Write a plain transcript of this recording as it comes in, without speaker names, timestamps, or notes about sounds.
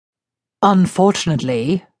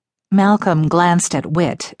Unfortunately, Malcolm glanced at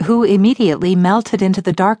Whit, who immediately melted into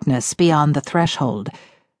the darkness beyond the threshold.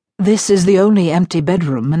 This is the only empty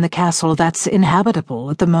bedroom in the castle that's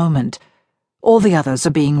inhabitable at the moment. All the others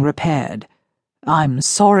are being repaired. I'm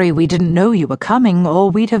sorry we didn't know you were coming,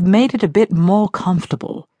 or we'd have made it a bit more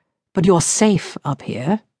comfortable. But you're safe up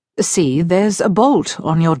here. See, there's a bolt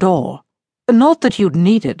on your door. Not that you'd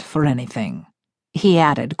need it for anything," he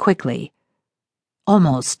added quickly.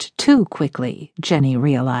 Almost too quickly, Jenny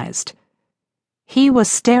realized. He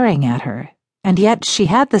was staring at her, and yet she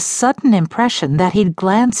had the sudden impression that he'd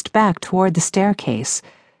glanced back toward the staircase,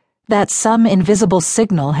 that some invisible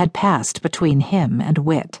signal had passed between him and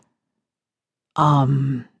Whit.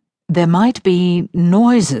 There might be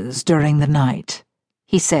noises during the night,"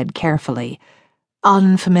 he said carefully.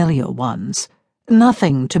 "Unfamiliar ones.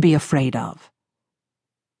 Nothing to be afraid of."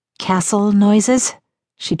 "Castle noises?"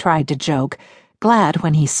 she tried to joke, glad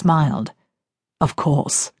when he smiled. "Of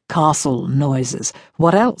course, castle noises.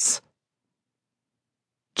 What else?"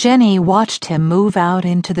 Jenny watched him move out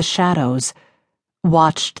into the shadows,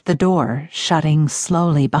 watched the door shutting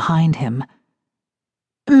slowly behind him.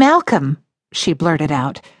 "Malcolm," she blurted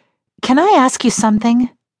out, "can I ask you something?"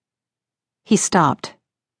 He stopped.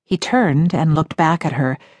 He turned and looked back at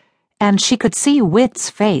her, and she could see Whit's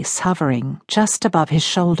face hovering just above his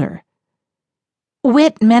shoulder.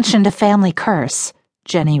 "Whit mentioned a family curse,"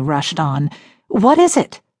 Jenny rushed on. "What is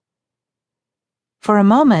it?" For a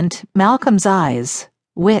moment, Malcolm's eyes,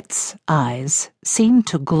 Whit's eyes, seemed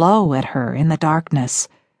to glow at her in the darkness.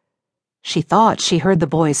 She thought she heard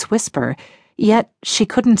the boys whisper, yet she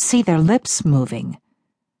couldn't see their lips moving.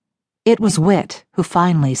 It was Whit who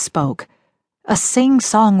finally spoke, a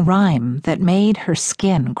sing-song rhyme that made her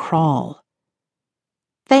skin crawl.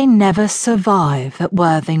 "They never survive at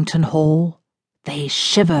Worthington Hall. They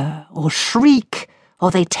shiver or shriek, or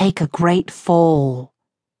they take a great fall."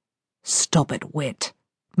 "Stop it, Whit,"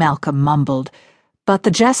 Malcolm mumbled, but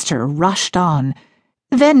the jester rushed on.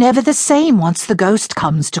 "They're never the same once the ghost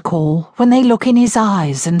comes to call, when they look in his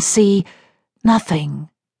eyes and see nothing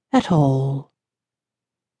at all."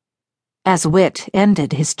 As Whit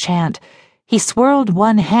ended his chant, he swirled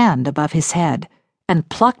one hand above his head and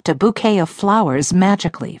plucked a bouquet of flowers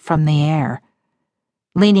magically from the air.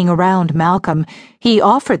 Leaning around Malcolm, he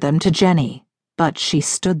offered them to Jenny, but she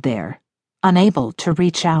stood there, unable to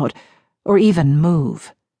reach out or even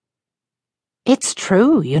move. "It's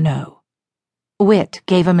true, you know." Whit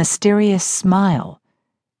gave a mysterious smile.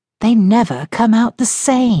 "They never come out the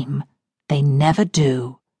same. They never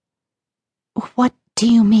do." "What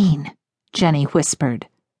do you mean?" Jenny whispered.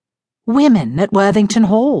 "Women at Worthington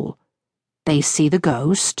Hall. They see the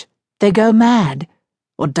ghost, they go mad,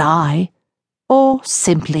 or die, or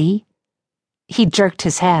simply—" He jerked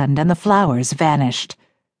his hand and the flowers vanished.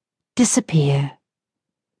 "Disappear."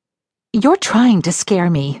 "You're trying to scare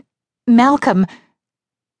me. Malcolm—"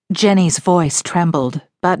 Jenny's voice trembled,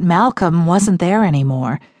 but Malcolm wasn't there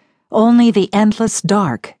anymore, only the endless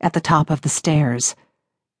dark at the top of the stairs.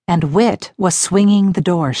 And Whit was swinging the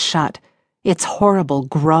door shut, its horrible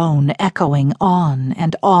groan echoing on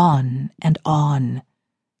and on and on.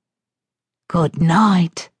 "Good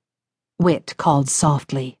night," Whit called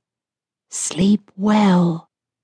softly. "Sleep well."